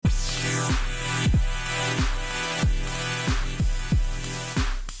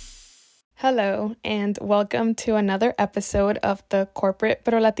Hello, and welcome to another episode of the Corporate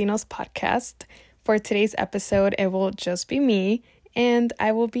Pero Latinos podcast. For today's episode, it will just be me, and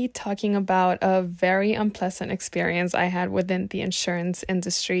I will be talking about a very unpleasant experience I had within the insurance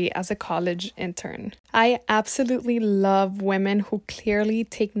industry as a college intern. I absolutely love women who clearly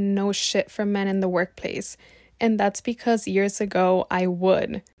take no shit from men in the workplace. And that's because years ago, I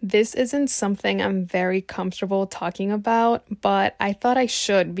would. This isn't something I'm very comfortable talking about, but I thought I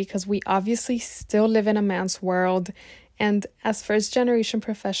should because we obviously still live in a man's world. And as first-generation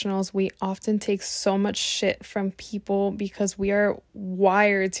professionals, we often take so much shit from people because we are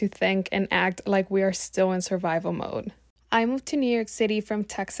wired to think and act like we are still in survival mode. I moved to New York City from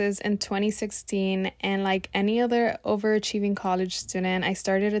Texas in 2016, and like any other overachieving college student, I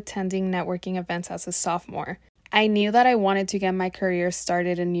started attending networking events as a sophomore. I knew that I wanted to get my career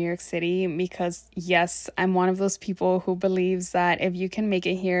started in New York City because, yes, I'm one of those people who believes that if you can make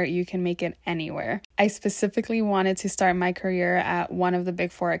it here, you can make it anywhere. I specifically wanted to start my career at one of the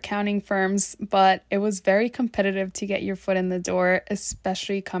Big Four accounting firms, but it was very competitive to get your foot in the door,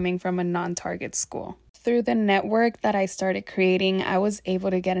 especially coming from a non-target school. Through the network that I started creating, I was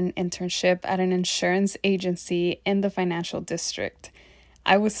able to get an internship at an insurance agency in the financial district.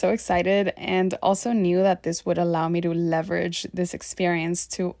 I was so excited and also knew that this would allow me to leverage this experience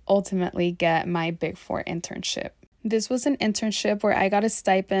to ultimately get my Big Four internship. This was an internship where I got a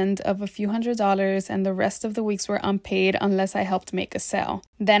stipend of a few $100s and the rest of the weeks were unpaid unless I helped make a sale.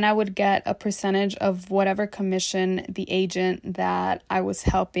 Then I would get a percentage of whatever commission the agent that I was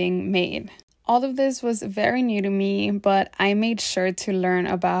helping made. All of this was very new to me, but I made sure to learn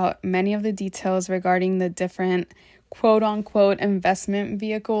about many of the details regarding the different quote-unquote investment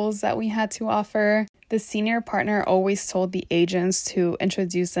vehicles that we had to offer. The senior partner always told the agents to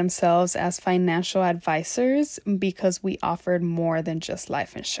introduce themselves as financial advisors because we offered more than just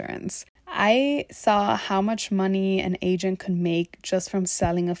life insurance. I saw how much money an agent could make just from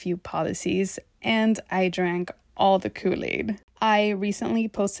selling a few policies, and I drank all the Kool-Aid. I recently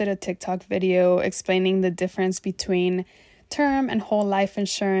posted a TikTok video explaining the difference between term and whole life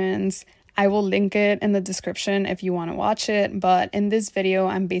insurance. I will link it in the description if you want to watch it, but in this video,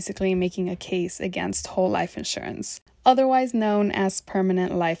 I'm basically making a case against whole life insurance, otherwise known as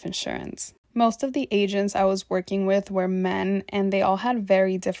permanent life insurance. Most of the agents I was working with were men, and they all had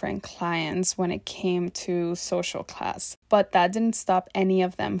very different clients when it came to social class, but that didn't stop any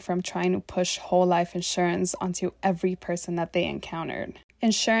of them from trying to push whole life insurance onto every person that they encountered.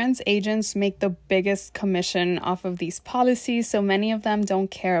 Insurance agents make the biggest commission off of these policies, so many of them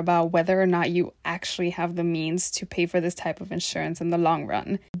don't care about whether or not you actually have the means to pay for this type of insurance in the long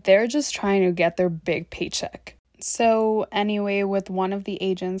run. They're just trying to get their big paycheck. So anyway, with one of the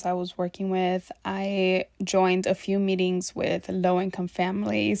agents I was working with, I joined a few meetings with low-income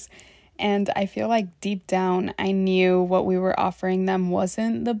families, and I feel like deep down I knew what we were offering them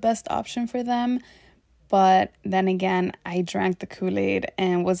wasn't the best option for them. But then again, I drank the Kool-Aid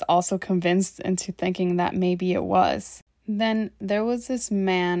and was also convinced into thinking that maybe it was. Then there was this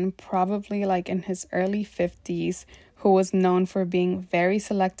man, probably like in his early 50s, who was known for being very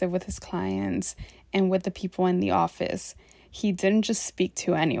selective with his clients and with the people in the office. He didn't just speak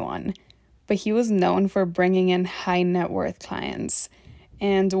to anyone, but he was known for bringing in high net worth clients.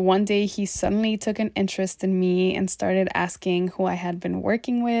 And one day he suddenly took an interest in me and started asking who I had been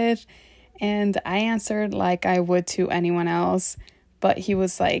working with. And I answered like I would to anyone else, but he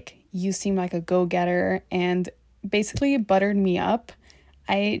was like, "You seem like a go-getter," and basically buttered me up.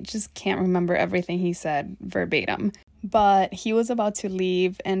 I just can't remember everything he said verbatim, but he was about to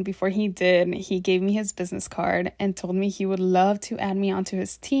leave, and before he did, he gave me his business card and told me he would love to add me onto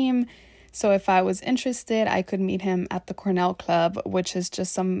his team. So if I was interested, I could meet him at the Cornell Club, which is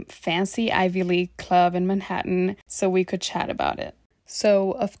just some fancy Ivy League club in Manhattan, so we could chat about it.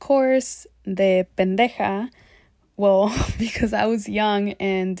 So, of course, de pendeja, well, because I was young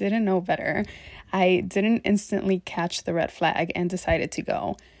and didn't know better, I didn't instantly catch the red flag and decided to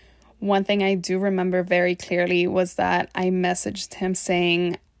go. One thing I do remember very clearly was that I messaged him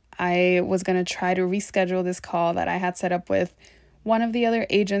saying I was going to try to reschedule this call that I had set up with one of the other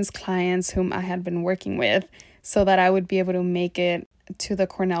agent's clients whom I had been working with so that I would be able to make it to the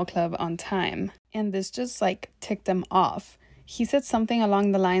Cornell Club on time. And this just ticked him off. He said something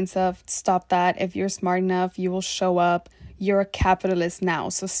along the lines of, "Stop that. If you're smart enough, you will show up. You're a capitalist now,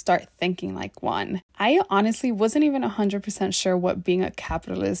 so start thinking like one." I honestly wasn't even 100% sure what being a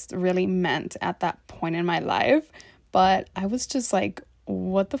capitalist really meant at that point in my life, but I was just like,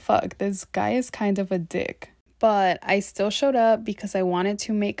 what the fuck? This guy is kind of a dick. But I still showed up because I wanted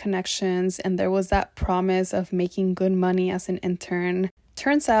to make connections, and there was that promise of making good money as an intern.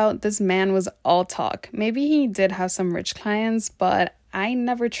 Turns out this man was all talk. Maybe he did have some rich clients, but I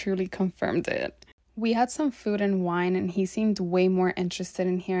never truly confirmed it. We had some food and wine, and he seemed way more interested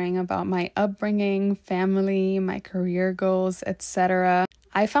in hearing about my upbringing, family, my career goals, etc.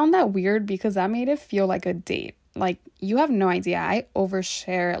 I found that weird because that made it feel like a date. Like, you have no idea. I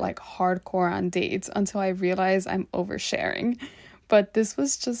overshare like hardcore on dates until I realize I'm oversharing. But this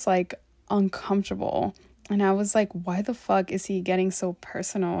was just like uncomfortable. And I was like, why the fuck is he getting so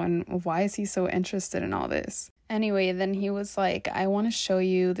personal? And why is he so interested in all this? Anyway, then he was like, I want to show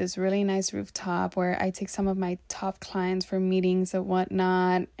you this really nice rooftop where I take some of my top clients for meetings and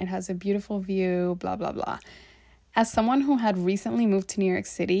whatnot. It has a beautiful view, blah, blah, blah. As someone who had recently moved to New York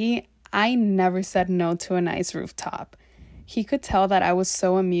City, I never said no to a nice rooftop. He could tell that I was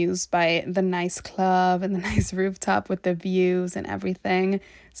so amused by the nice club and the nice rooftop with the views and everything,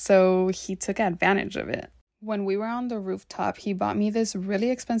 so he took advantage of it. When we were on the rooftop, he bought me this really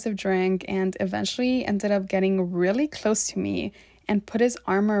expensive drink and eventually ended up getting really close to me and put his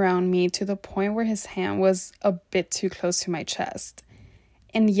arm around me to the point where his hand was a bit too close to my chest.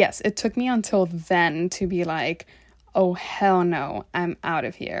 And yes, it took me until then to be like, oh hell no, I'm out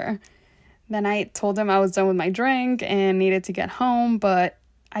of here. Then I told him I was done with my drink and needed to get home, but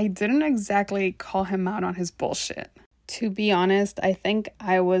I didn't exactly call him out on his bullshit. To be honest, I think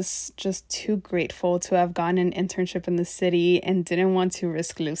I was just too grateful to have gotten an internship in the city and didn't want to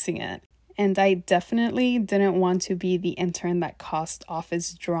risk losing it. And I definitely didn't want to be the intern that caused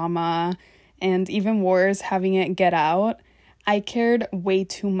office drama, and even worse, having it get out. I cared way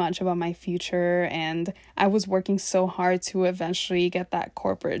too much about my future, and I was working so hard to eventually get that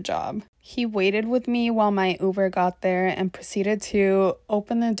corporate job. He waited with me while my Uber got there and proceeded to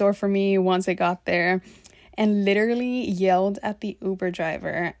open the door for me once it got there, and literally yelled at the Uber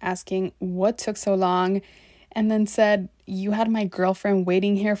driver asking what took so long, and then said, you had my girlfriend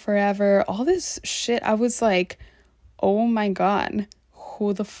waiting here forever, all this shit. I was like, oh my god,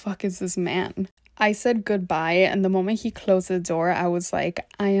 who the fuck is this man? I said goodbye, and the moment he closed the door, I was like,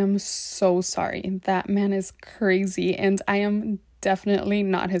 I am so sorry. That man is crazy, and I am definitely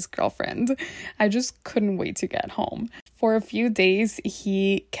not his girlfriend. I just couldn't wait to get home. For a few days,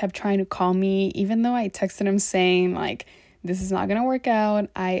 he kept trying to call me, even though I texted him saying, like, this is not gonna work out.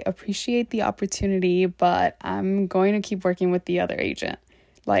 I appreciate the opportunity, but I'm going to keep working with the other agent.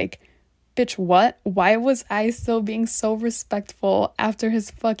 Like, bitch, what? Why was I still being so respectful after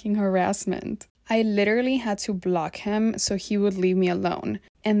his fucking harassment? I literally had to block him so he would leave me alone,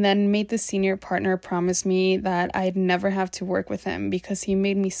 and then made the senior partner promise me that I'd never have to work with him because he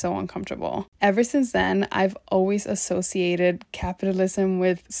made me so uncomfortable. Ever since then, I've always associated capitalism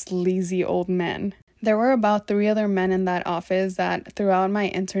with sleazy old men. There were about 3 other men in that office that throughout my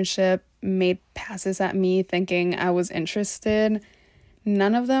internship made passes at me thinking I was interested.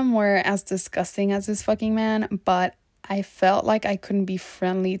 None of them were as disgusting as this fucking man, but I felt like I couldn't be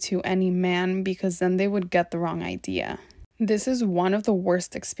friendly to any man because then they would get the wrong idea. This is one of the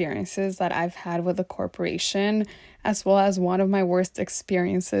worst experiences that I've had with a corporation, as well as one of my worst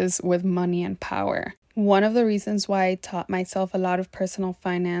experiences with money and power. One of the reasons why I taught myself a lot of personal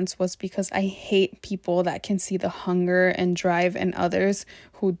finance was because I hate people that can see the hunger and drive in others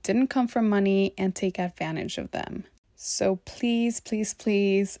who didn't come from money and take advantage of them. So please, please,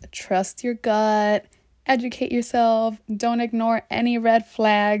 please trust your gut. Educate yourself. Don't ignore any red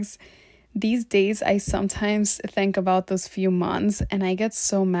flags. These days, I sometimes think about those few months and I get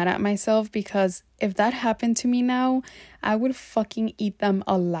so mad at myself because if that happened to me now, I would fucking eat them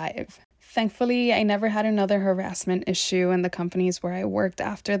alive. Thankfully, I never had another harassment issue in the companies where I worked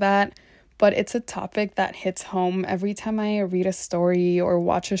after that, but it's a topic that hits home every time I read a story or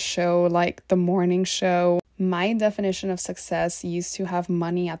watch a show like The Morning Show. My definition of success used to have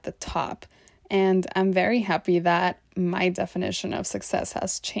money at the top. And I'm very happy that my definition of success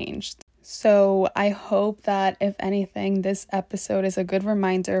has changed. So I hope that, if anything, this episode is a good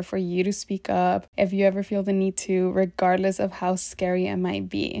reminder for you to speak up if you ever feel the need to, regardless of how scary it might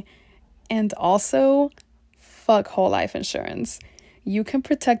be. And also, fuck whole life insurance. You can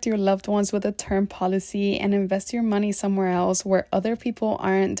protect your loved ones with a term policy and invest your money somewhere else where other people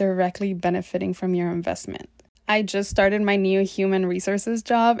aren't directly benefiting from your investment. I just started my new human resources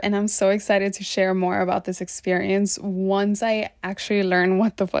job, and I'm so excited to share more about this experience once I actually learn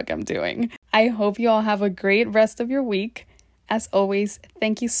what the fuck I'm doing. I hope you all have a great rest of your week. As always,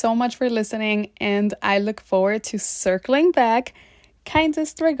 thank you so much for listening, and I look forward to circling back.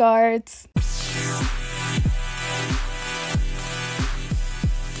 Kindest regards.